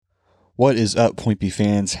What is up, Point B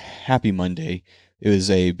fans? Happy Monday. It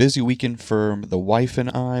was a busy weekend for the wife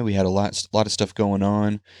and I. We had a lot of stuff going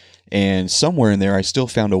on, and somewhere in there, I still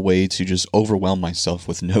found a way to just overwhelm myself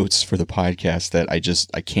with notes for the podcast that I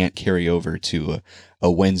can't carry over to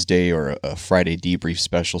a Wednesday or a Friday debrief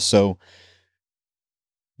special. So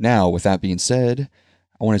now, with that being said,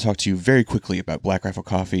 I want to talk to you very quickly about Black Rifle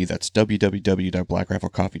Coffee. That's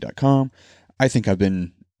www.blackriflecoffee.com. I think I've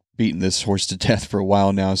been beating this horse to death for a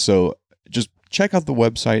while now, so just check out the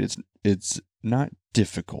website. It's not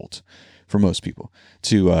difficult for most people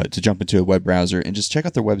to jump into a web browser and just check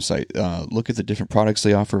out their website. Look at the different products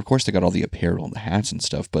they offer. Of course, they got all the apparel and the hats and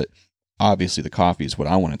stuff, but obviously the coffee is what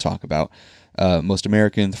I want to talk about. Most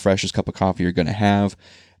American, the freshest cup of coffee you're going to have.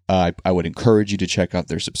 I would encourage you to check out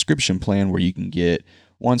their subscription plan where you can get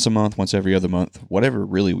once a month, once every other month, whatever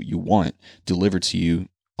really you want delivered to you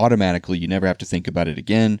automatically. You never have to think about it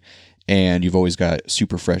again, and you've always got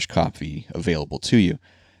super fresh coffee available to you.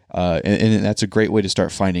 And that's a great way to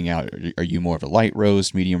start finding out, are you more of a light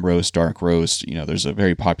roast, medium roast, dark roast? You know, there's a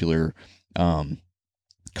very popular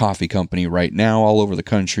coffee company right now all over the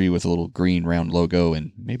country with a little green round logo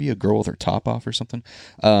and maybe a girl with her top off or something.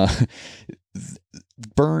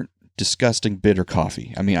 Burnt, disgusting, bitter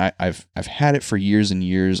coffee. I mean, I've had it for years and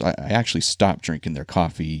years. I actually stopped drinking their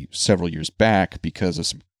coffee several years back because of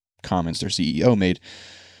some comments their CEO made.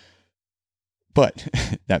 But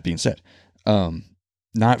that being said,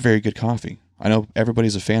 not very good coffee. I know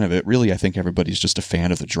everybody's a fan of it. Really, I think everybody's just a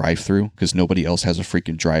fan of the drive-thru because nobody else has a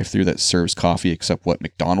freaking drive-thru that serves coffee except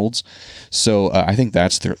McDonald's. So I think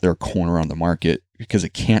that's their corner on the market because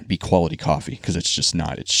it can't be quality coffee because it's just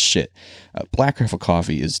not. It's shit. Black Rifle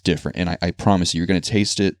Coffee is different, and I promise you're going to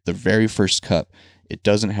taste it the very first cup. It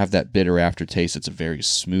doesn't have that bitter aftertaste. It's a very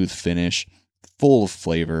smooth finish, full of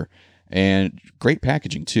flavor, and great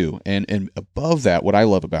packaging too. And above that, what I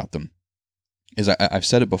love about them is I've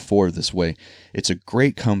said it before this way. It's a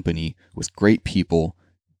great company with great people,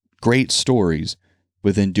 great stories,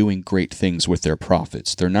 but then doing great things with their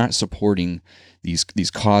profits. They're not supporting these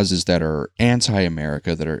causes that are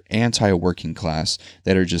anti-America, that are anti-working class,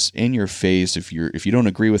 that are just in your face. If you don't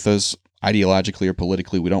agree with us ideologically or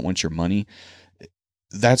politically, we don't want your money.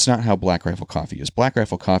 That's not how Black Rifle Coffee is. Black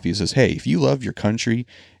Rifle Coffee says, hey, if you love your country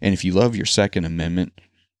and if you love your Second Amendment,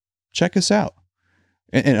 check us out.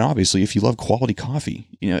 And obviously, if you love quality coffee,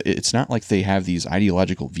 you know, it's not like they have these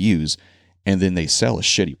ideological views and then they sell a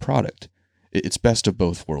shitty product. It's best of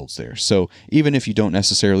both worlds there. So even if you don't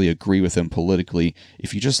necessarily agree with them politically,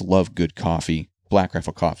 if you just love good coffee, Black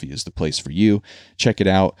Rifle Coffee is the place for you. Check it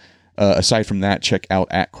out. Aside from that, check out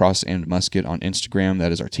at Cross and Musket on Instagram.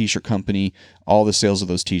 That is our t-shirt company. All the sales of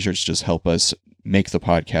those t-shirts just help us make the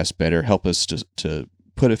podcast better, help us to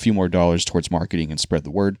put a few more dollars towards marketing and spread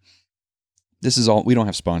the word. This is all, we don't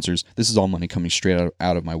have sponsors. This is all money coming straight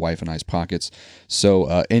out of my wife and I's pockets.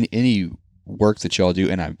 So any work that y'all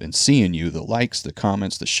do, and I've been seeing you, the likes, the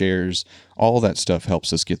comments, the shares, all that stuff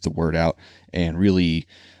helps us get the word out and really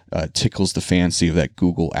tickles the fancy of that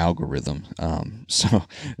Google algorithm. So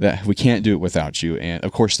that we can't do it without you. And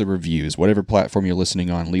of course, the reviews, whatever platform you're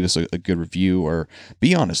listening on, leave us a good review or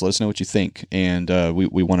be honest. Let us know what you think. And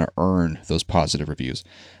we want to earn those positive reviews.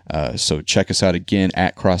 So check us out again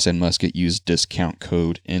at Cross and Musket. Use discount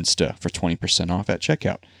code INSTA for 20% off at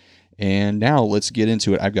checkout. And now let's get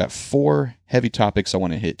into it. I've got 4 heavy topics I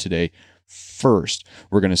want to hit today. First,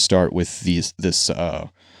 we're going to start with this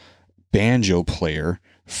banjo player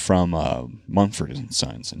from Mumford and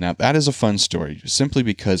Sons. Now, that is a fun story, simply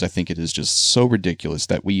because I think it is just so ridiculous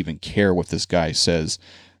that we even care what this guy says.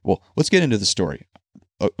 Well, let's get into the story.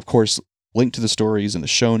 Of course, link to the stories in the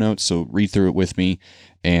show notes, so read through it with me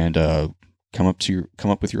and come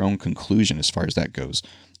up with your own conclusion as far as that goes.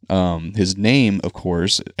 His name, of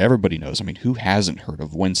course, everybody knows. I mean, who hasn't heard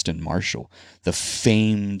of Winston Marshall, the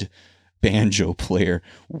famed banjo player,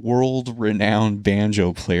 world-renowned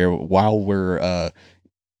banjo player? While we're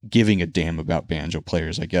giving a damn about banjo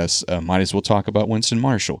players, I guess, might as well talk about Winston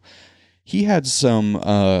Marshall. He had some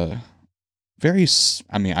I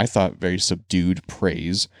thought very subdued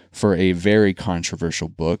praise for a very controversial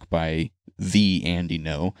book by the Andy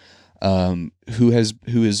No, who has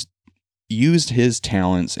used his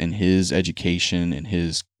talents and his education and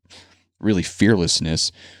his really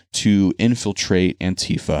fearlessness to infiltrate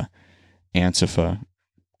Antifa,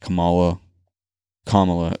 Kamala,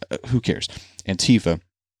 who cares? Antifa,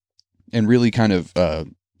 and really kind of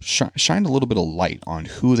shine a little bit of light on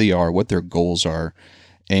who they are, what their goals are,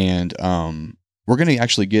 and we're going to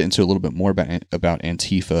actually get into a little bit more about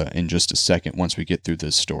Antifa in just a second once we get through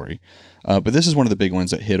this story. But this is one of the big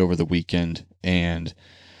ones that hit over the weekend, and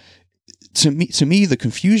To me, the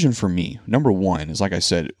confusion for me, number one, is like I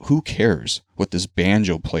said, who cares what this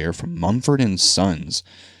banjo player from Mumford and Sons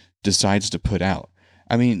decides to put out?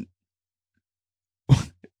 I mean,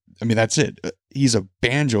 that's it. He's a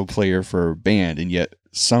banjo player for a band, and yet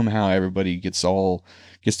somehow everybody gets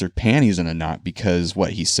their panties in a knot because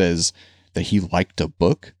what he says that he liked a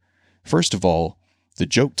book. First of all, the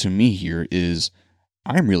joke to me here is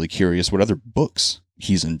I'm really curious what other books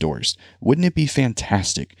he's endorsed. Wouldn't it be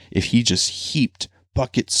fantastic if he just heaped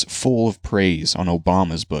buckets full of praise on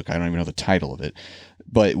Obama's book? I don't even know the title of it.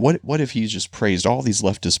 But what if he's just praised all these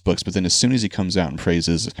leftist books, but then as soon as he comes out and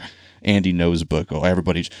praises Andy No's book, oh,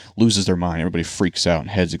 everybody loses their mind, everybody freaks out and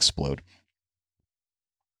heads explode.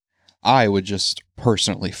 I would just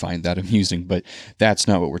personally find that amusing, but that's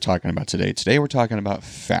not what we're talking about today. Today we're talking about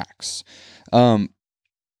facts.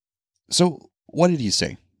 So what did he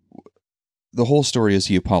say? The whole story is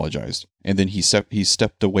he apologized, and then he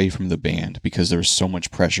stepped away from the band because there was so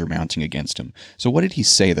much pressure mounting against him. So what did he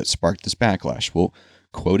say that sparked this backlash? Well,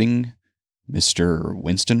 quoting Mr.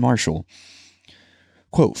 Winston Marshall,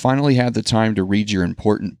 quote, "Finally had the time to read your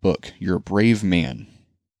important book. You're a brave man."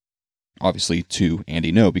 Obviously to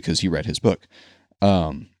Andy No, because he read his book.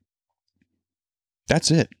 That's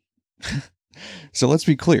it. So let's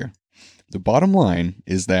be clear. The bottom line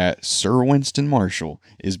is that Sir Winston Marshall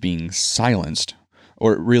is being silenced,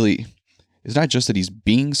 or really, it's not just that he's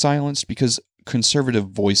being silenced, because conservative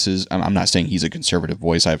voices, I'm not saying he's a conservative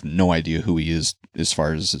voice. I have no idea who he is as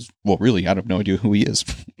far as, well, really, I have no idea who he is.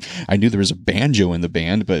 I knew there was a banjo in the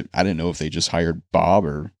band, but I didn't know if they just hired Bob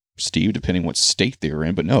or Steve, depending what state they were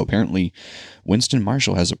in. But no, apparently Winston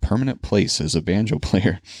Marshall has a permanent place as a banjo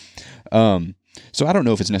player. So I don't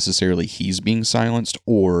know if it's necessarily he's being silenced,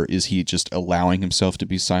 or is he just allowing himself to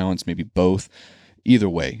be silenced? Maybe both. Either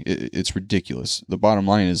way, it's ridiculous. The bottom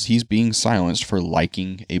line is he's being silenced for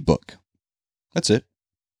liking a book. That's it.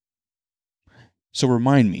 So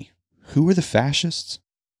remind me, who are the fascists?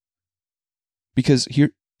 Because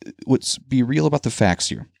here, let's be real about the facts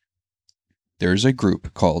here. There's a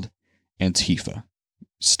group called Antifa,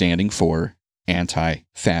 standing for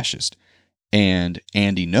anti-fascist. And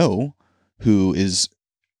Andy No, who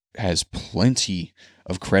has plenty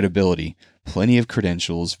of credibility, plenty of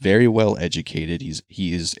credentials, very well educated.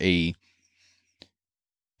 He is I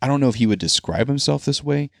don't know if he would describe himself this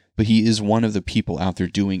way, but he is one of the people out there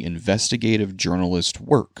doing investigative journalist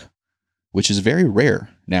work, which is very rare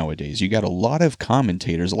nowadays. You got a lot of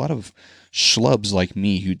commentators, a lot of schlubs like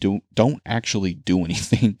me who don't actually do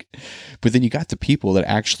anything, but then you got the people that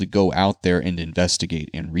actually go out there and investigate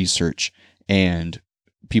and research, and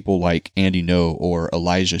people like Andy No or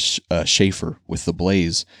Elijah Schaefer with The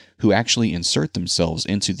Blaze, who actually insert themselves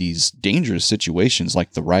into these dangerous situations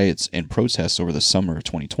like the riots and protests over the summer of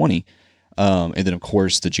 2020. And then, of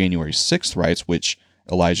course, the January 6th riots, which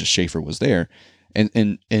Elijah Schaefer was there.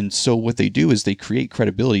 And so what they do is they create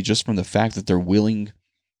credibility just from the fact that they're willing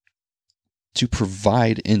to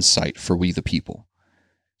provide insight for we the people.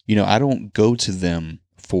 You know, I don't go to them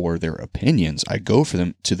for their opinions. I go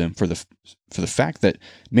to them for the fact that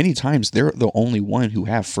many times they're the only one who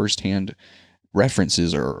have firsthand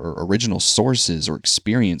references or original sources or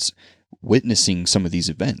experience witnessing some of these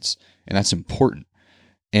events, and that's important.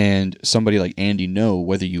 And somebody like Andy No,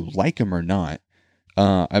 whether you like him or not,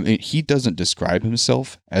 he doesn't describe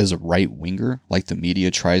himself as a right winger like the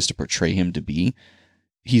media tries to portray him to be.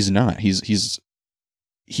 He's not. He's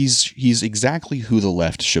exactly who the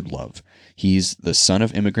left should love. He's the son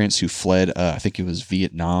of immigrants who fled, I think it was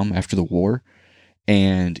Vietnam after the war,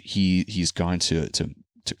 and he's gone to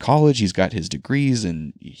college. He's got his degrees,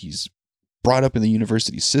 and he's brought up in the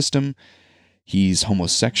university system. He's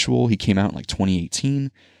homosexual. He came out in like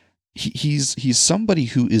 2018. He's somebody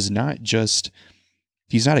who is not just,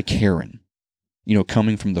 he's not a Karen, you know,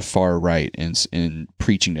 coming from the far right and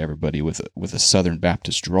preaching to everybody with a Southern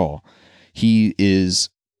Baptist drawl. He is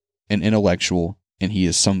an intellectual, and he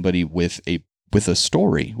is somebody with a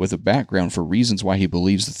story, with a background for reasons why he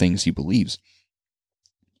believes the things he believes.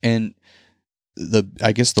 And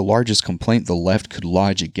I guess the largest complaint the left could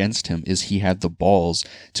lodge against him is he had the balls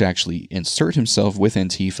to actually insert himself with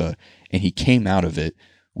Antifa, and he came out of it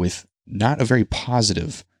with not a very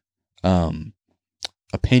positive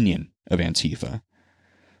opinion of Antifa.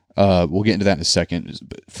 We'll get into that in a second.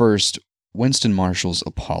 But first, Winston Marshall's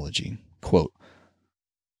apology. Quote,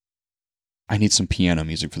 I need some piano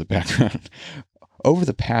music for the background. Over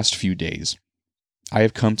the past few days, I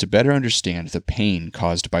have come to better understand the pain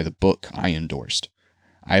caused by the book I endorsed.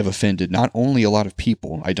 I have offended not only a lot of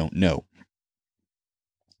people I don't know,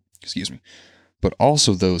 but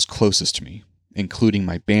also those closest to me, including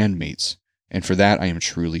my bandmates, and for that I am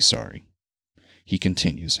truly sorry. He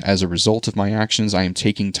continues, "As a result of my actions, I am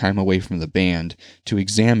taking time away from the band to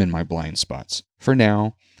examine my blind spots. For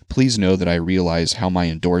now, please know that I realize how my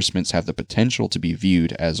endorsements have the potential to be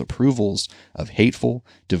viewed as approvals of hateful,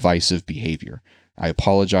 divisive behavior. I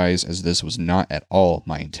apologize, as this was not at all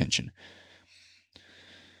my intention."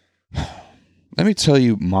 Let me tell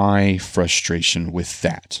you my frustration with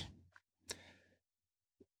that.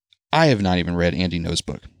 I have not even read Andy Ngo's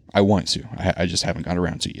book. I want to. I just haven't got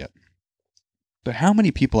around to it yet. But how many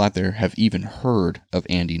people out there have even heard of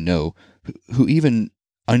Andy Ngo who even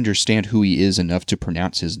understand who he is enough to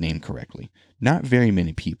pronounce his name correctly? Not very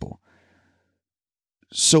many people.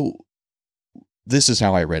 So this is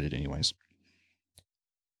how I read it anyways.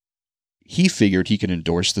 He figured he could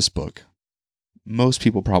endorse this book. Most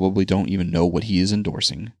people probably don't even know what he is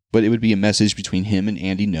endorsing, but it would be a message between him and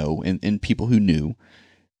Andy Ngo and people who knew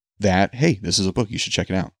that, hey, this is a book, you should check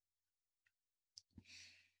it out.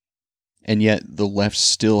 And yet the left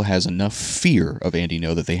still has enough fear of Andy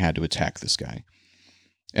Ngo that they had to attack this guy.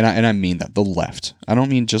 And I mean that, the left. I don't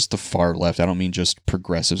mean just the far left. I don't mean just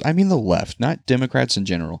progressives. I mean the left, not Democrats in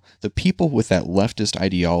general. The people with that leftist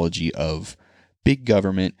ideology of big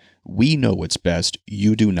government, we know what's best,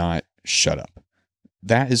 you do not, shut up.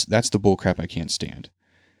 That's the bullcrap I can't stand.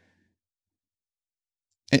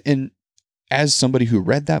 And as somebody who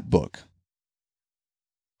read that book,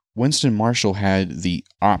 Winston Marshall had the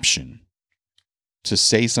option to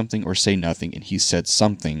say something or say nothing, and he said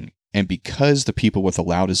something. And because the people with the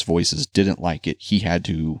loudest voices didn't like it, he had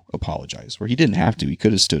to apologize. Or he didn't have to. He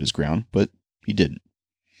could have stood his ground, but he didn't.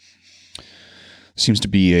 Seems to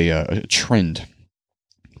be a trend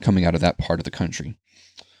coming out of that part of the country.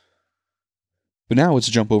 But now let's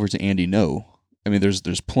jump over to Andy Ngo. I mean, there's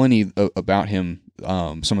plenty about him.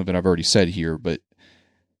 Some of it I've already said here, but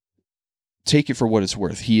take it for what it's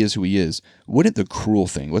worth. He is who he is. Wouldn't the cruel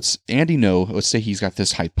thing? Let's say he's got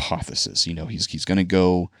this hypothesis. You know, he's going to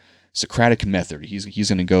go Socratic method. He's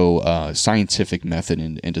going to go scientific method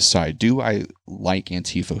and decide, do I like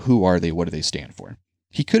Antifa? Who are they? What do they stand for?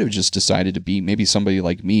 He could have just decided to be maybe somebody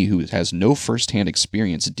like me who has no firsthand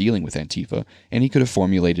experience dealing with Antifa, and he could have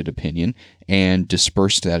formulated opinion and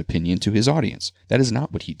dispersed that opinion to his audience. That is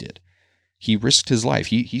not what he did. He risked his life.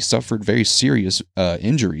 He suffered very serious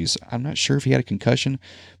injuries. I'm not sure if he had a concussion,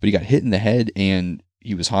 but he got hit in the head and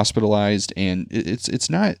he was hospitalized, and it's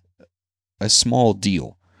not a small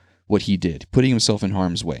deal what he did, putting himself in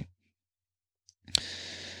harm's way.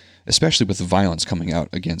 Especially with the violence coming out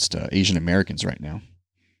against Asian Americans right now.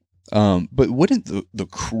 But wouldn't the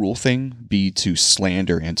cruel thing be to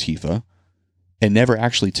slander Antifa and never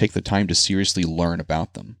actually take the time to seriously learn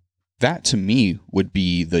about them? That to me would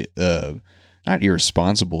be the not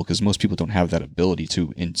irresponsible, because most people don't have that ability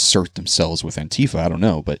to insert themselves with Antifa. I don't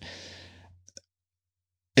know, but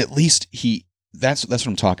at least that's what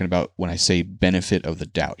I'm talking about when I say benefit of the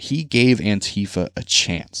doubt. He gave Antifa a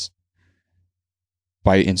chance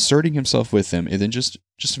by inserting himself with them and then just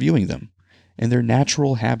viewing them in their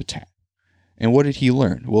natural habitat. And what did he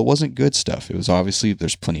learn? Well, it wasn't good stuff. It was obviously,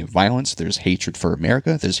 there's plenty of violence. There's hatred for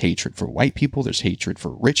America. There's hatred for white people. There's hatred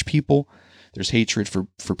for rich people. There's hatred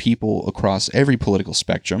for people across every political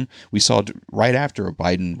spectrum. We saw right after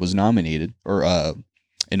Biden was nominated or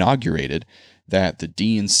inaugurated that the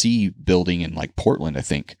DNC building in like Portland, I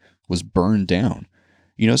think, was burned down.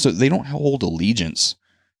 You know, so they don't hold allegiance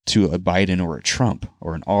to a Biden or a Trump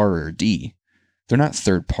or an R or a D. They're not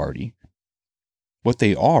third party. What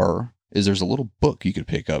they are is there's a little book you could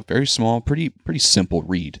pick up, very small, pretty simple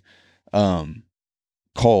read,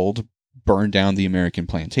 called "Burn Down the American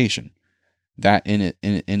Plantation." That in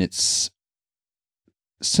its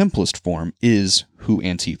simplest form is who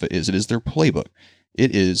Antifa is. It is their playbook.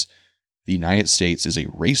 It is the United States is a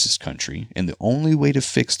racist country, and the only way to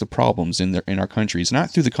fix the problems in our country is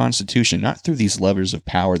not through the Constitution, not through these levers of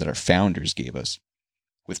power that our founders gave us,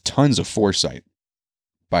 with tons of foresight,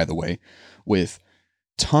 by the way, with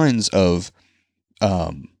tons of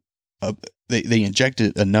they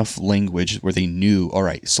injected enough language where they knew, all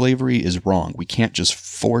right, slavery is wrong. We can't just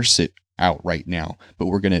force it out right now, but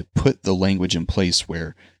we're going to put the language in place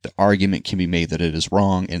where the argument can be made that it is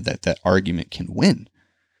wrong and that argument can win.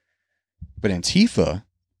 But Antifa,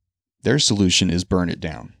 their solution is burn it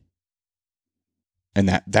down. And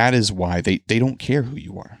that is why they don't care who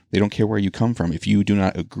you are. They don't care where you come from. If you do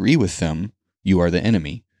not agree with them, you are the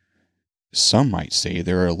enemy. Some might say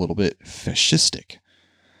they're a little bit fascistic.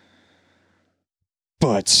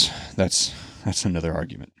 But that's another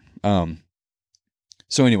argument.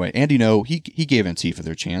 So anyway, Andy Ngo, he gave Antifa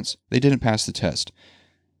their chance. They didn't pass the test.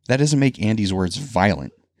 That doesn't make Andy's words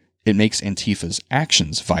violent. It makes Antifa's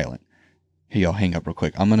actions violent. Hey, I'll hang up real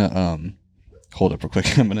quick. I'm going to Hold up real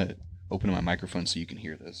quick. I'm going to open my microphone so you can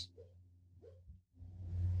hear this.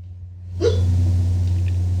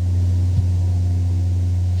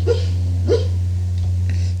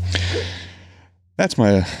 That's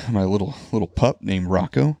my little pup named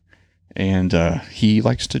Rocco, and he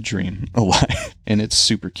likes to dream a lot, and it's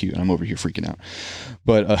super cute. I'm over here freaking out.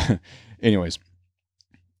 But anyways,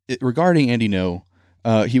 regarding Andy No,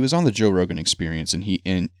 he was on the Joe Rogan Experience,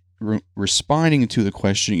 and responding to the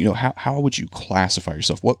question, how would you classify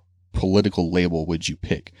yourself? What political label would you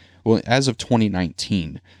pick? Well, as of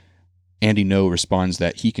 2019, Andy No responds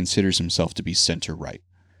that he considers himself to be center-right.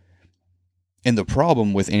 And the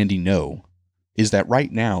problem with Andy No is that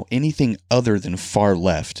right now, anything other than far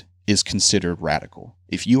left is considered radical.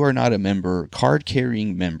 If you are not a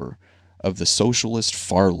card-carrying member of the socialist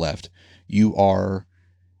far left, you are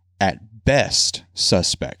at best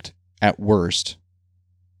suspect. At worst,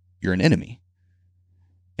 you're an enemy.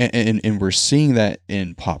 And we're seeing that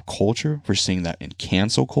in pop culture. We're seeing that in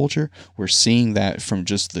cancel culture. We're seeing that from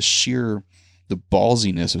just the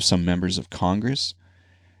ballsiness of some members of Congress.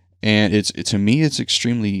 And to me, it's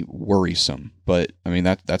extremely worrisome. But I mean,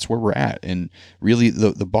 that's where we're at. And really,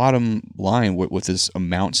 the bottom line, what this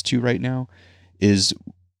amounts to right now, is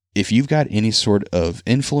if you've got any sort of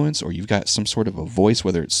influence, or you've got some sort of a voice,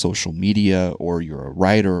 whether it's social media, or you're a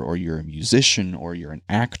writer, or you're a musician, or you're an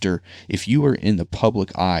actor, if you are in the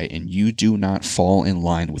public eye and you do not fall in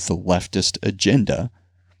line with the leftist agenda,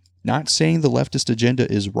 not saying the leftist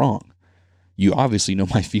agenda is wrong. You obviously know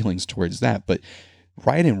my feelings towards that, but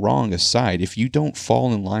right and wrong aside, if you don't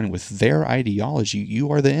fall in line with their ideology,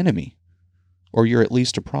 you are the enemy, or you're at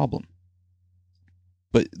least a problem.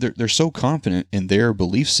 But they're so confident in their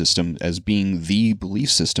belief system as being the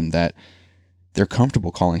belief system that they're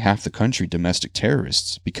comfortable calling half the country domestic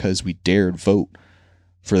terrorists because we dared vote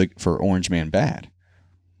for Orange Man bad.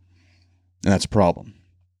 And that's a problem.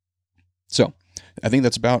 So I think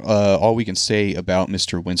that's about all we can say about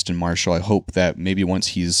Mr. Winston Marshall. I hope that maybe once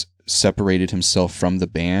he's separated himself from the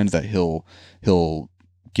band, that he'll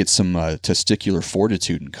get some testicular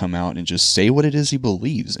fortitude and come out and just say what it is he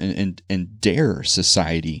believes, and dare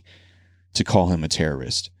society to call him a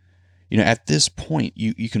terrorist. At this point,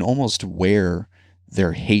 you can almost wear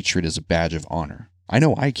their hatred as a badge of honor. I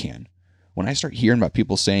know I can. When I start hearing about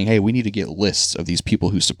people saying, hey, we need to get lists of these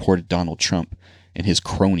people who supported Donald Trump and his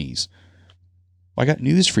cronies. Well, I got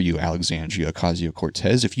news for you, Alexandria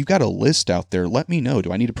Ocasio-Cortez. If you got a list out there, let me know.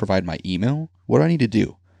 Do I need to provide my email? What do I need to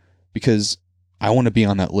do? Because I want to be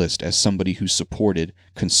on that list as somebody who supported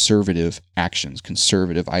conservative actions,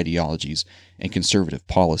 conservative ideologies, and conservative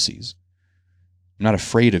policies. I'm not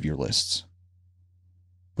afraid of your lists.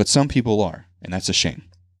 But some people are, and that's a shame.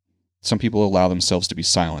 Some people allow themselves to be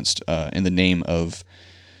silenced in the name of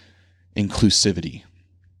inclusivity.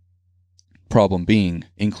 Problem being,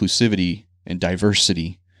 inclusivity and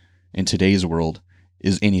diversity in today's world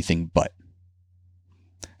is anything but.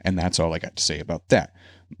 And that's all I got to say about that.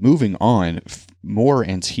 Moving on, more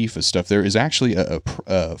Antifa stuff. There is actually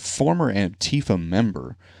a former Antifa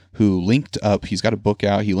member who linked up. He's got a book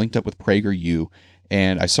out. He linked up with PragerU,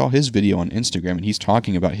 and I saw his video on Instagram, and he's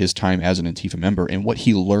talking about his time as an Antifa member and what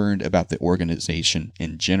he learned about the organization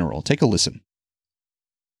in general. Take a listen.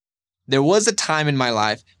 There was a time in my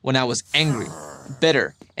life when I was angry,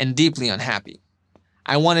 bitter, and deeply unhappy.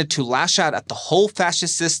 I wanted to lash out at the whole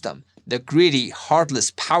fascist system, the greedy,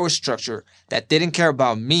 heartless power structure that didn't care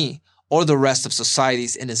about me or the rest of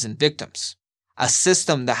society's innocent victims. A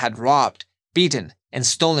system that had robbed, beaten, and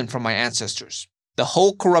stolen from my ancestors. The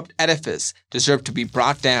whole corrupt edifice deserved to be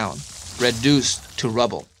brought down, reduced to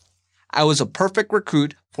rubble. I was a perfect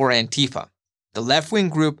recruit for Antifa, the left-wing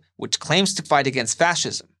group which claims to fight against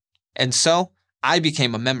fascism. And so, I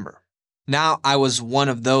became a member. Now I was one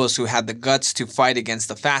of those who had the guts to fight against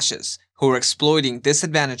the fascists who were exploiting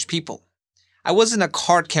disadvantaged people. I wasn't a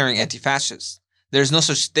card-carrying anti-fascist. There's no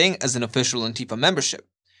such thing as an official Antifa membership.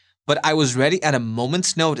 But I was ready at a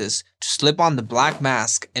moment's notice to slip on the black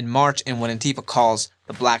mask and march in what Antifa calls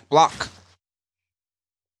the Black Bloc.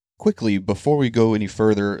 Quickly, before we go any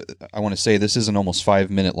further, I want to say this is an almost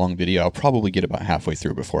 5-minute long video. I'll probably get about halfway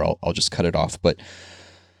through before I'll just cut it off. But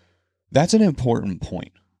that's an important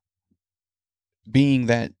point, being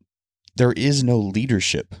that there is no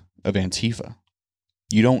leadership of Antifa.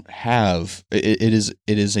 You don't have, it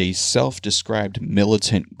is a self-described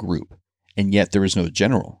militant group, and yet there is no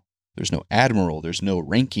general, there's no admiral, there's no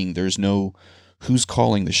ranking, there's no who's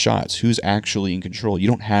calling the shots, who's actually in control. You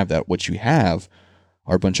don't have that. What you have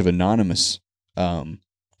are a bunch of anonymous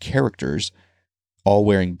characters all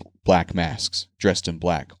wearing black masks, dressed in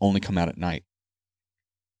black, only come out at night.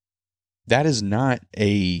 That is not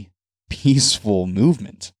a peaceful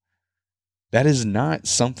movement. That is not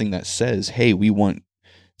something that says, hey, we want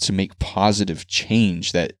to make positive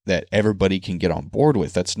change that everybody can get on board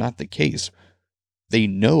with. That's not the case. They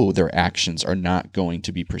know their actions are not going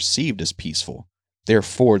to be perceived as peaceful.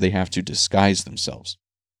 Therefore, they have to disguise themselves.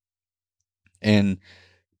 And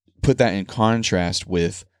put that in contrast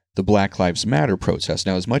with the Black Lives Matter protest.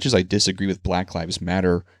 Now, as much as I disagree with Black Lives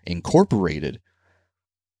Matter Incorporated,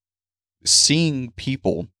 seeing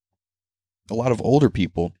people, a lot of older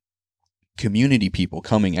people, community people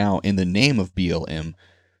coming out in the name of BLM,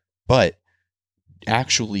 but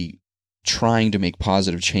actually trying to make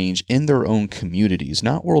positive change in their own communities,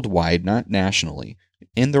 not worldwide, not nationally,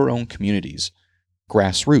 in their own communities.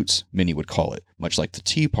 Grassroots, many would call it, much like the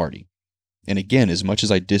Tea Party. And again, as much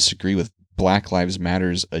as I disagree with Black Lives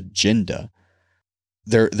Matter's agenda,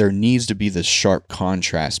 there needs to be this sharp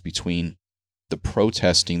contrast between the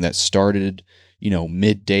protesting that started,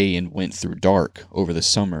 midday and went through dark over the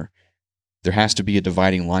summer. There has to be a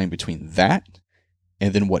dividing line between that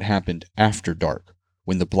and then what happened after dark,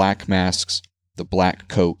 when the black masks, the black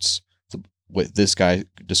coats, what this guy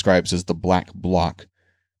describes as the black bloc,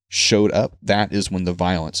 showed up. That is when the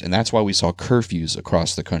violence, and that's why we saw curfews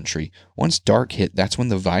across the country. Once dark hit, that's when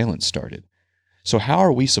the violence started. So how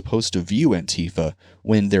are we supposed to view Antifa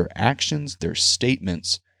when their actions, their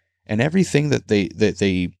statements, and everything that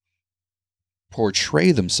they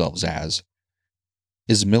portray themselves as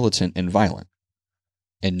is militant and violent,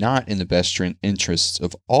 and not in the best interests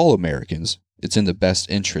of all Americans? It's in the best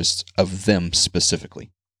interests of them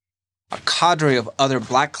specifically. A cadre of other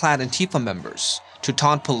black-clad Antifa members to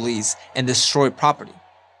taunt police and destroy property.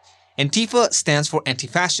 Antifa stands for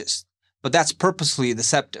anti-fascist, but that's purposely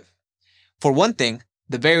deceptive. For one thing,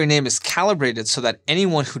 the very name is calibrated so that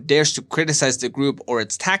anyone who dares to criticize the group or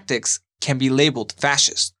its tactics can be labeled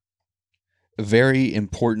fascist. A very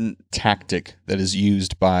important tactic that is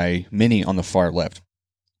used by many on the far left.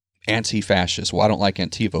 Anti-fascist. Well, I don't like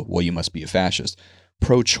Antifa. Well, you must be a fascist.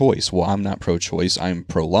 Pro-choice. Well, I'm not pro-choice. I'm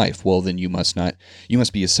pro-life. Well, then you must be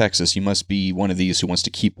a sexist. You must be one of these who wants to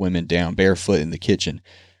keep women down barefoot in the kitchen.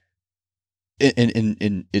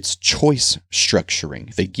 In its choice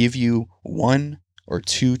structuring, they give you one or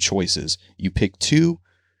two choices. You pick two,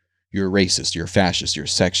 you're a racist, you're a fascist, you're a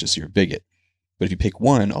sexist, you're a bigot. But if you pick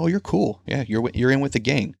one, oh, you're cool. Yeah, you're in with the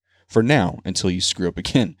gang for now until you screw up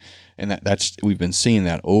again. And that's we've been seeing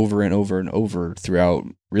that over and over and over throughout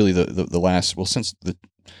really the last, well, since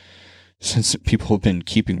people have been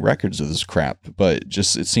keeping records of this crap. But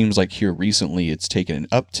just it seems like here recently it's taken an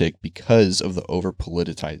uptick because of the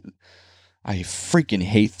over-politicized. I freaking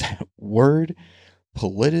hate that word.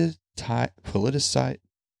 Politicize.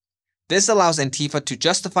 This allows Antifa to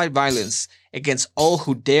justify violence against all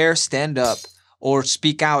who dare stand up or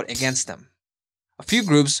speak out against them. A few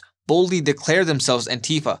groups boldly declare themselves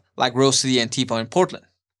Antifa, like Rose City Antifa in Portland.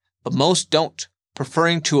 But most don't,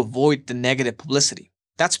 preferring to avoid the negative publicity.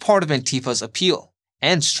 That's part of Antifa's appeal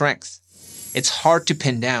and strength. It's hard to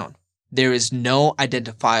pin down. There is no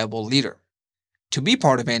identifiable leader. To be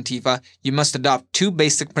part of Antifa, you must adopt two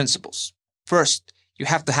basic principles. First, you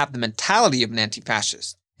have to have the mentality of an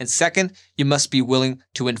anti-fascist. And second, you must be willing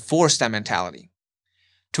to enforce that mentality.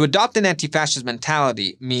 To adopt an anti-fascist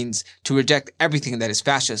mentality means to reject everything that is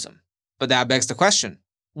fascism. But that begs the question,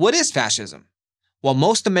 what is fascism? While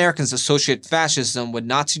most Americans associate fascism with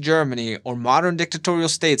Nazi Germany or modern dictatorial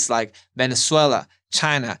states like Venezuela,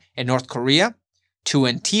 China, and North Korea, to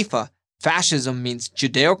Antifa, fascism means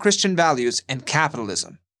Judeo-Christian values and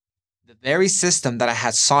capitalism. The very system that I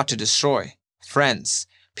had sought to destroy. Friends,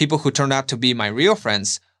 people who turned out to be my real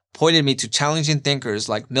friends, pointed me to challenging thinkers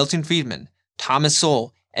like Milton Friedman, Thomas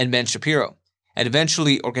Sowell, and Ben Shapiro, and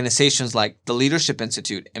eventually organizations like the Leadership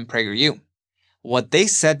Institute and PragerU. What they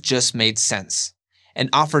said just made sense and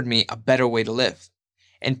offered me a better way to live.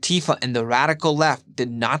 Antifa and the radical left did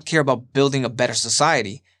not care about building a better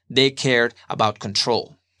society. They cared about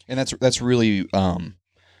control. And that's really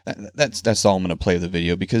that's all I'm going to play the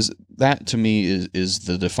video, because that to me is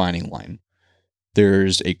the defining line.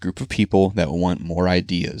 There's a group of people that want more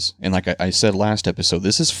ideas. And like I said last episode,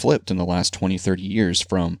 this has flipped in the last 20, 30 years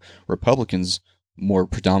from Republicans more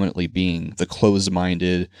predominantly being the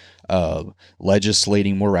closed-minded,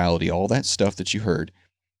 legislating morality, all that stuff that you heard.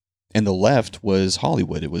 And the left was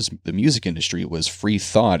Hollywood. It was the music industry. It was free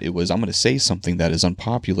thought. It was, I'm going to say something that is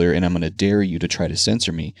unpopular and I'm going to dare you to try to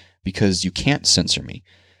censor me because you can't censor me.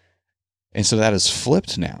 And so that has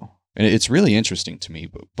flipped now. And it's really interesting to me.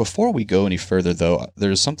 But before we go any further, though,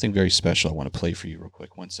 there's something very special I want to play for you real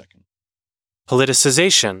quick. 1 second.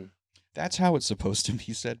 Politicization. That's how it's supposed to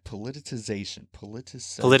be said. Politicization.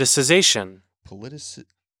 Politicization.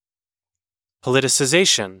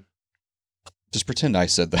 Politicization. Just pretend I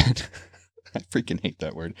said that. I freaking hate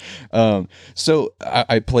that word. So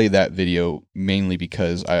I play that video mainly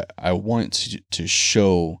because I want to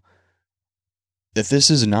show that this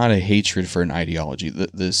is not a hatred for an ideology.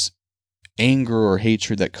 This anger or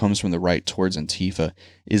hatred that comes from the right towards Antifa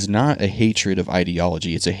is not a hatred of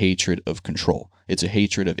ideology. It's a hatred of control. It's a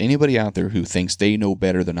hatred of anybody out there who thinks they know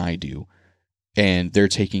better than I do, and they're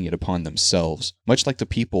taking it upon themselves. Much like the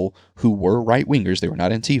people who were right-wingers, they were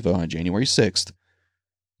not Antifa on January 6th,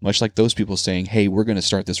 much like those people saying, hey, we're going to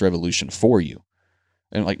start this revolution for you.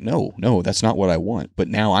 And like, no, that's not what I want. But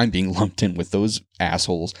now I'm being lumped in with those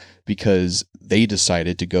assholes because they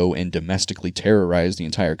decided to go and domestically terrorize the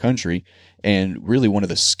entire country. And really one of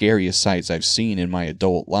the scariest sights I've seen in my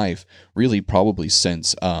adult life, really probably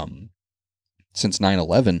since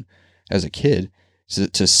 9/11 as a kid,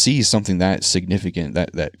 to see something that significant,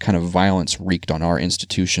 that kind of violence wreaked on our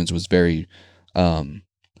institutions was very,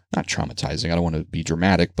 not traumatizing. I don't want to be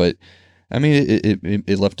dramatic, but I mean,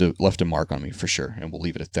 it left a mark on me for sure, and we'll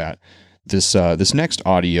leave it at that. This next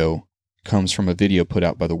audio comes from a video put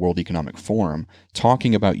out by the World Economic Forum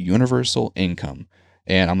talking about universal income,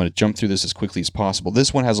 and I'm going to jump through this as quickly as possible.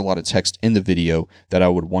 This one has a lot of text in the video that I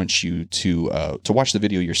would want you to watch the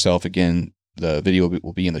video yourself. Again, the video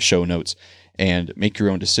will be in the show notes, and make your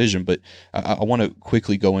own decision. But I want to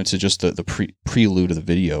quickly go into just the prelude of the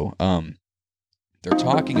video. They're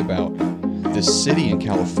talking about this city in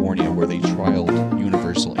California where they trialed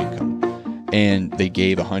universal income, and they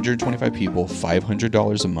gave 125 people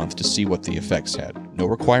 $500 a month to see what the effects had. No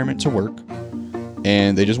requirement to work,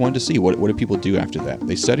 and they just wanted to see what do people do after that.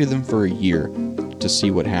 They studied them for a year to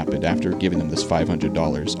see what happened after giving them this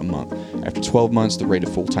 $500 a month. After 12 months, the rate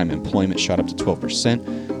of full-time employment shot up to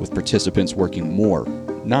 12%, with participants working more,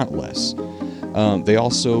 not less. They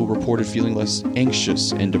also reported feeling less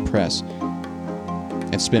anxious and depressed,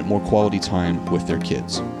 and spent more quality time with their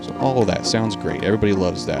kids. So all of that sounds great. Everybody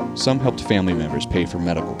loves that. Some helped family members pay for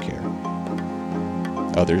medical care.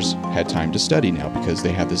 Others had time to study now because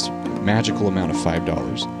they had this magical amount of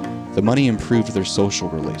 $5. The money improved their social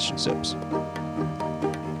relationships,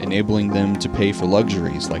 enabling them to pay for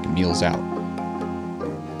luxuries like meals out.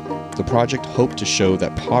 The project hoped to show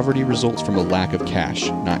that poverty results from a lack of cash,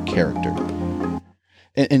 not character.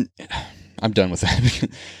 And I'm done with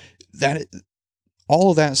that.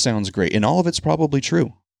 All of that sounds great, and all of it's probably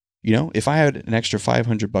true. You know, if I had an extra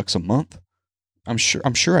 $500 a month, I'm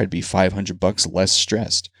sure I'd be $500 less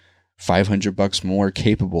stressed, $500 more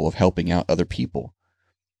capable of helping out other people.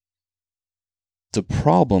 The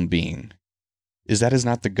problem being is that is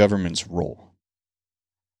not the government's role.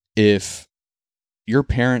 If your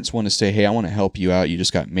parents want to say, hey, I want to help you out, you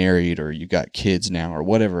just got married or you got kids now or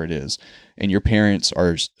whatever it is, and your parents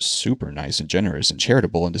are super nice and generous and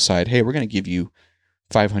charitable and decide, hey, we're going to give you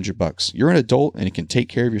 $500. You're an adult and you can take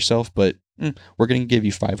care of yourself, but we're going to give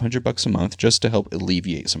you $500 a month just to help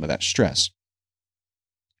alleviate some of that stress.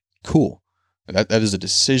 Cool. That is a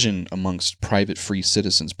decision amongst private free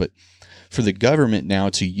citizens, but for the government now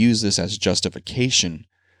to use this as justification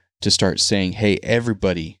to start saying, hey,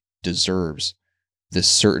 everybody deserves this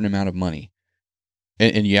certain amount of money.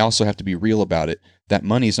 And you also have to be real about it. That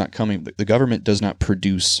money is not coming. The government does not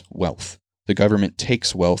produce wealth. The government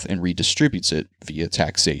takes wealth and redistributes it via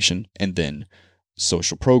taxation and then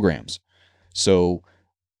social programs. So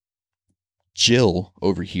Jill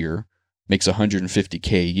over here makes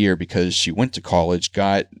 $150K a year because she went to college,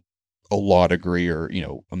 got a law degree or,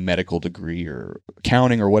 a medical degree or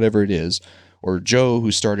accounting or whatever it is. Or Joe,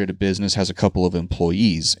 who started a business, has a couple of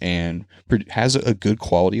employees and has a good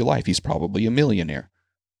quality of life. He's probably a millionaire.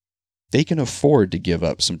 They can afford to give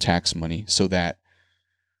up some tax money so that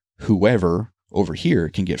whoever over here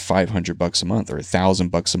can get $500 a month or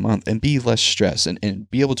 $1,000 a month and be less stressed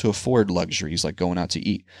and be able to afford luxuries like going out to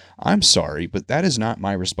eat. I'm sorry, but that is not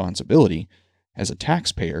my responsibility as a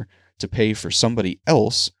taxpayer to pay for somebody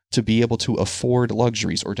else to be able to afford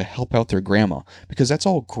luxuries or to help out their grandma, because that's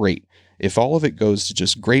all great. If all of it goes to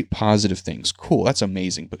just great positive things, cool, that's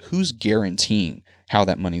amazing. But who's guaranteeing how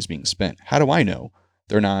that money's being spent? How do I know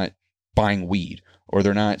they're not buying weed, or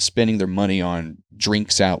they're not spending their money on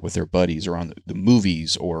drinks out with their buddies, or on the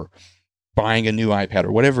movies, or buying a new iPad,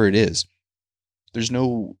 or whatever it is? There's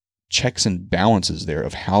no checks and balances there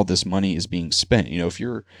of how this money is being spent. If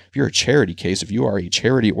you're a charity case, if you are a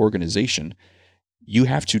charity organization, you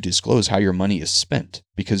have to disclose how your money is spent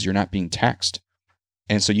because you're not being taxed.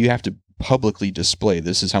 And so you have to publicly display,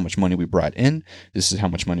 this is how much money we brought in, this is how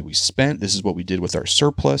much money we spent, this is what we did with our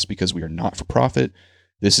surplus because we are not for profit.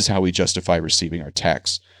 This is how we justify receiving our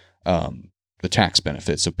tax, the tax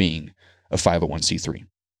benefits of being a 501c3.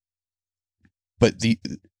 But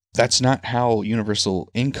that's not how universal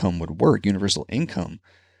income would work. Universal income,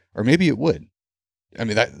 or maybe it would. I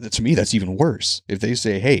mean, that to me, that's even worse. If they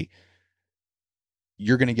say, hey,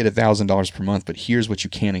 you're going to get $1,000 per month, but here's what you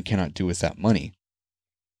can and cannot do with that money.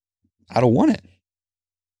 I don't want it.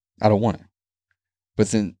 I don't want it. But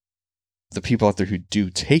then the people out there who do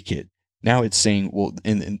take it, now it's saying, well,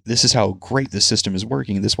 and this is how great the system is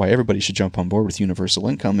working. And this is why everybody should jump on board with universal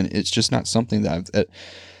income. And it's just not something that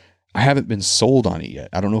I haven't been sold on it yet.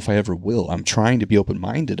 I don't know if I ever will. I'm trying to be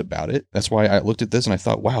open-minded about it. That's why I looked at this and I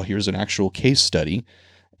thought, wow, here's an actual case study.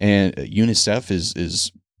 And UNICEF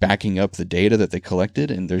is backing up the data that they collected,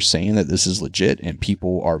 and they're saying that this is legit and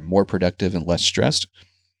people are more productive and less stressed.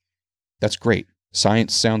 That's great.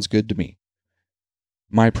 Science sounds good to me.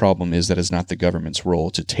 My problem is that it's not the government's role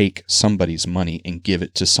to take somebody's money and give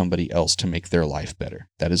it to somebody else to make their life better.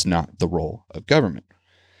 That is not the role of government.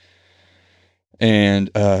 And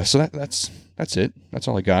so that's it. That's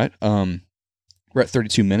all I got. We're at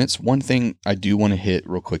 32 minutes. One thing I do want to hit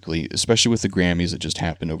real quickly, especially with the Grammys that just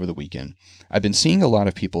happened over the weekend. I've been seeing a lot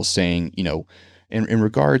of people saying, you know, in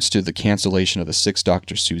regards to the cancellation of the 6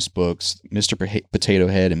 Dr. Seuss books, Mr. Potato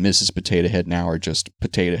Head and Mrs. Potato Head now are just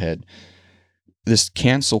Potato Head. This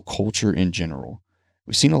cancel culture in general.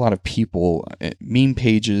 We've seen a lot of people, meme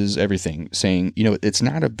pages, everything, saying, you know, it's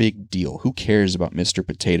not a big deal. Who cares about Mr.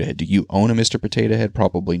 Potato Head? Do you own a Mr. Potato Head?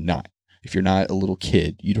 Probably not. If you're not a little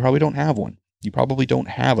kid, you probably don't have one. You probably don't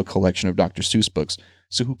have a collection of Dr. Seuss books,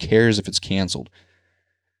 so who cares if it's canceled?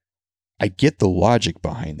 I get the logic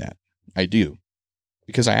behind that. I do.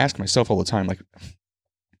 Because I ask myself all the time, like,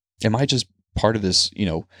 am I just part of this, you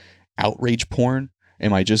know, outrage porn?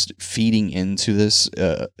 Am I just feeding into this?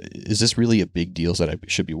 Is this really a big deal that I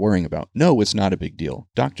should be worrying about? No, it's not a big deal.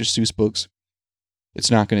 Dr. Seuss books,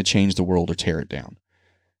 it's not going to change the world or tear it down.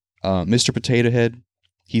 Mr. Potato Head,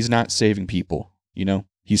 he's not saving people, you know?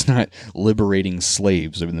 He's not liberating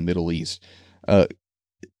slaves in the Middle East.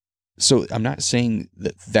 So I'm not saying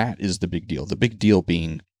that that is the big deal. The big deal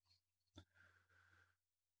being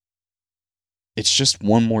it's just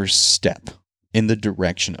one more step in the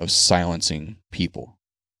direction of silencing people.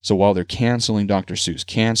 So while they're canceling Dr. Seuss,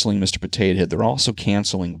 canceling Mr. Potato Head, they're also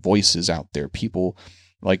canceling voices out there. People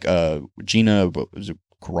like Gina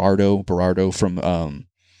Berardo from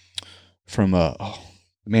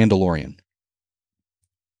Mandalorian.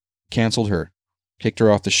 Canceled her, kicked her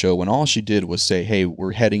off the show when all she did was say, hey,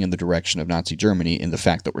 we're heading in the direction of Nazi Germany in the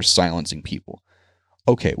fact that we're silencing people.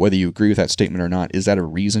 Okay, whether you agree with that statement or not, is that a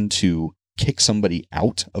reason to kick somebody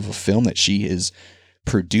out of a film that she has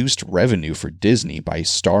produced revenue for Disney by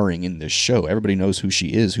starring in this show? Everybody knows who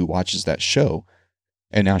she is, who watches that show,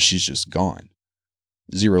 and now she's just gone.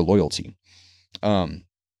 Zero loyalty. So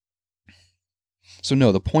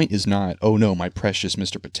no, the point is not, oh no, my precious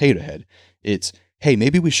Mr. Potato Head. It's, hey,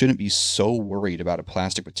 maybe we shouldn't be so worried about a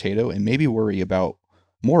plastic potato and maybe worry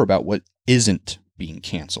more about what isn't being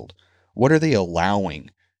canceled. What are they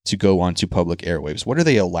allowing to go onto public airwaves? What are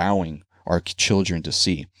they allowing our children to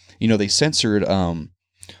see? You know, they censored,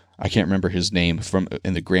 I can't remember his name from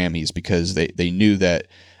in the Grammys because they knew that,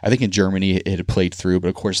 I think in Germany it had played through, but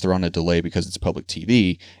of course they're on a delay because it's public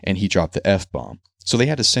TV, and he dropped the F-bomb. So they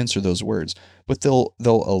had to censor those words, but they'll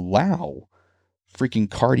allow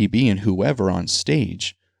freaking Cardi B and whoever on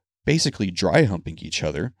stage basically dry humping each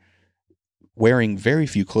other, wearing very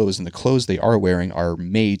few clothes, and the clothes they are wearing are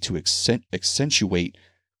made to accentuate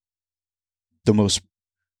the most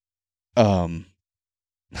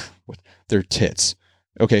their tits.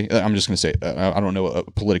 Okay, I'm just going to say I don't know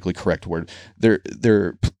a politically correct word.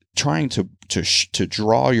 They're trying to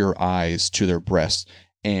draw your eyes to their breasts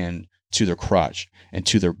and to their crotch and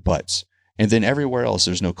to their butts. And then everywhere else,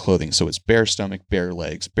 there's no clothing. So it's bare stomach, bare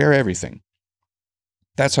legs, bare everything.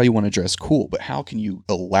 That's how you want to dress cool. But how can you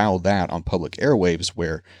allow that on public airwaves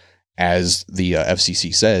where, as the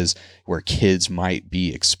FCC says, where kids might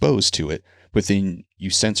be exposed to it, but then you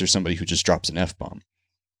censor somebody who just drops an F-bomb?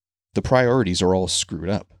 The priorities are all screwed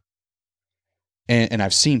up. And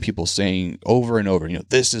I've seen people saying over and over, you know,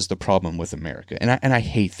 this is the problem with America. And I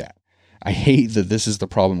hate that. I hate that this is the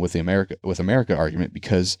problem with the America argument,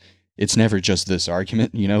 because it's never just this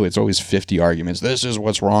argument. You know, it's always 50 arguments. This is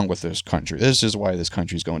what's wrong with this country. This is why this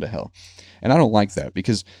country's going to hell. And I don't like that,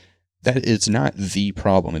 because that it's not the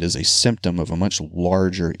problem. It is a symptom of a much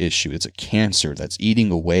larger issue. It's a cancer that's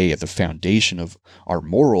eating away at the foundation of our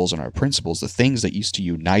morals and our principles, the things that used to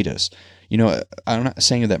unite us. You know, I'm not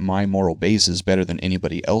saying that my moral base is better than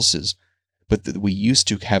anybody else's, but that we used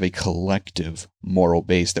to have a collective moral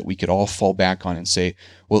base that we could all fall back on and say,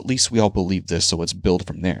 well, at least we all believe this, so let's build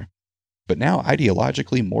from there. But now,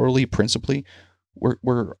 ideologically, morally, principally,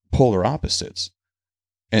 we're polar opposites.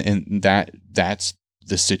 And that's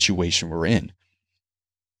the situation we're in.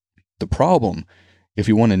 The problem, if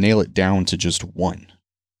you want to nail it down to just one,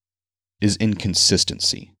 is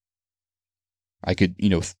inconsistency. I could,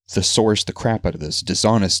 thesaurus the crap out of this: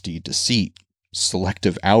 dishonesty, deceit,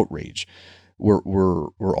 selective outrage.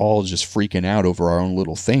 We're all just freaking out over our own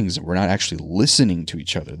little things, and we're not actually listening to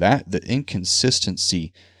each other. The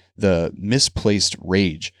inconsistency, the misplaced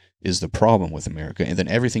rage is the problem with America, and then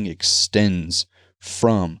everything extends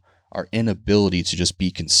from our inability to just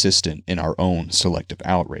be consistent in our own selective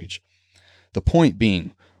outrage. The point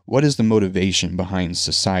being, what is the motivation behind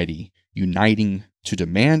society uniting to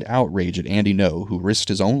demand outrage at Andy Ngo, who risked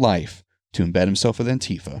his own life to embed himself with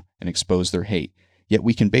Antifa and expose their hate? Yet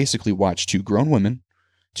we can basically watch two grown women,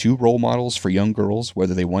 two role models for young girls,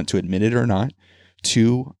 whether they want to admit it or not,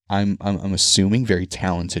 two, I'm assuming, very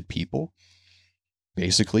talented people,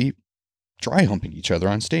 basically dry humping each other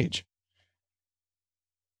on stage.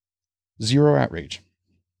 Zero outrage.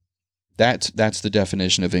 That's the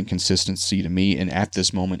definition of inconsistency to me. And at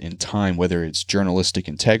this moment in time, whether it's journalistic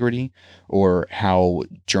integrity or how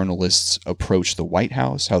journalists approach the White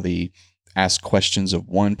House, how they ask questions of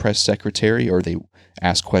one press secretary or they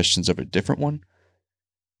ask questions of a different one,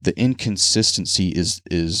 the inconsistency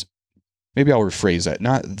is maybe I'll rephrase that,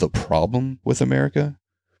 not the problem with America.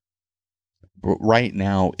 But right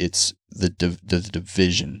now, it's the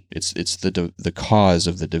division. It's the cause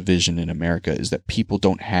of the division in America is that people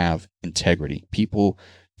don't have integrity. People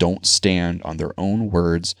don't stand on their own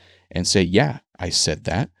words and say, yeah, I said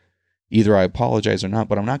that. Either I apologize or not,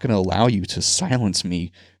 but I'm not going to allow you to silence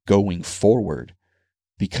me going forward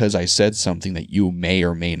because I said something that you may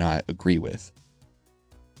or may not agree with.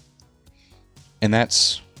 And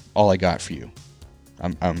that's all I got for you.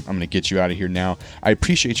 I'm going to get you out of here now. I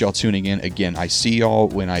appreciate y'all tuning in. Again, I see y'all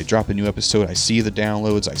when I drop a new episode. I see the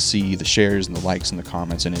downloads. I see the shares and the likes and the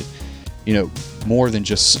comments. And it, more than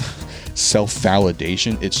just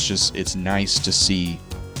self-validation, it's nice to see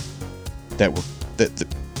that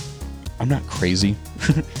I'm not crazy,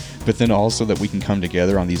 but then also that we can come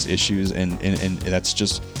together on these issues. And that's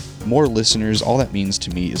just more listeners. All that means to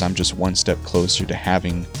me is I'm just one step closer to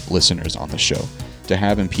having listeners on the show, to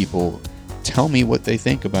having people tell me what they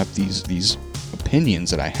think about these opinions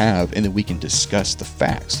that I have, and then we can discuss the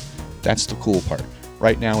facts. That's the cool part.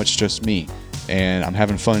 Right now, it's just me, and I'm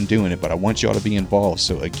having fun doing it, but I want y'all to be involved.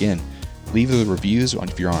 So again, leave the reviews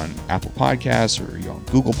if you're on Apple Podcasts or you're on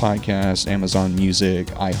Google Podcasts, Amazon Music,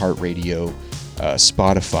 iHeartRadio,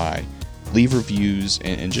 Spotify. Leave reviews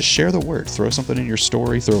and just share the word. Throw something in your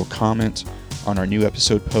story. Throw a comment on our new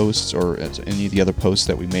episode posts or any of the other posts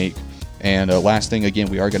that we make. And last thing,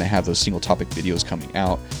 again, we are going to have those single topic videos coming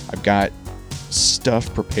out. I've got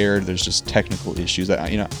stuff prepared. There's just technical issues that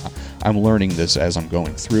I'm learning this as I'm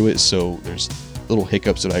going through it. So there's little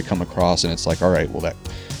hiccups that I come across, and it's like, all right, well, that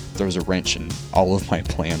throws a wrench in all of my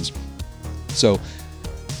plans. So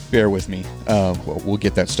bear with me. We'll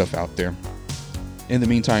get that stuff out there. In the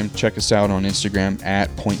meantime, check us out on Instagram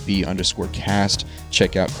at @pointb_cast.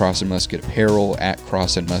 Check out Cross and Musket Apparel at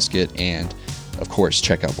Cross and Musket, and of course,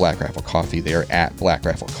 check out Black Rifle Coffee. They're at Black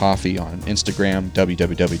Rifle Coffee on Instagram,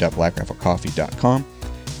 www.blackriflecoffee.com.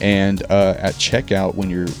 And at checkout, when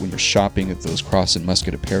you're shopping at those Cross and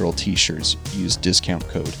Musket Apparel t-shirts, use discount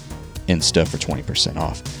code INSTA for 20%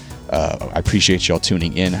 off. I appreciate y'all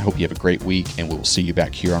tuning in. I hope you have a great week, and we'll see you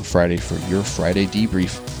back here on Friday for your Friday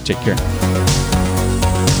debrief. Take care.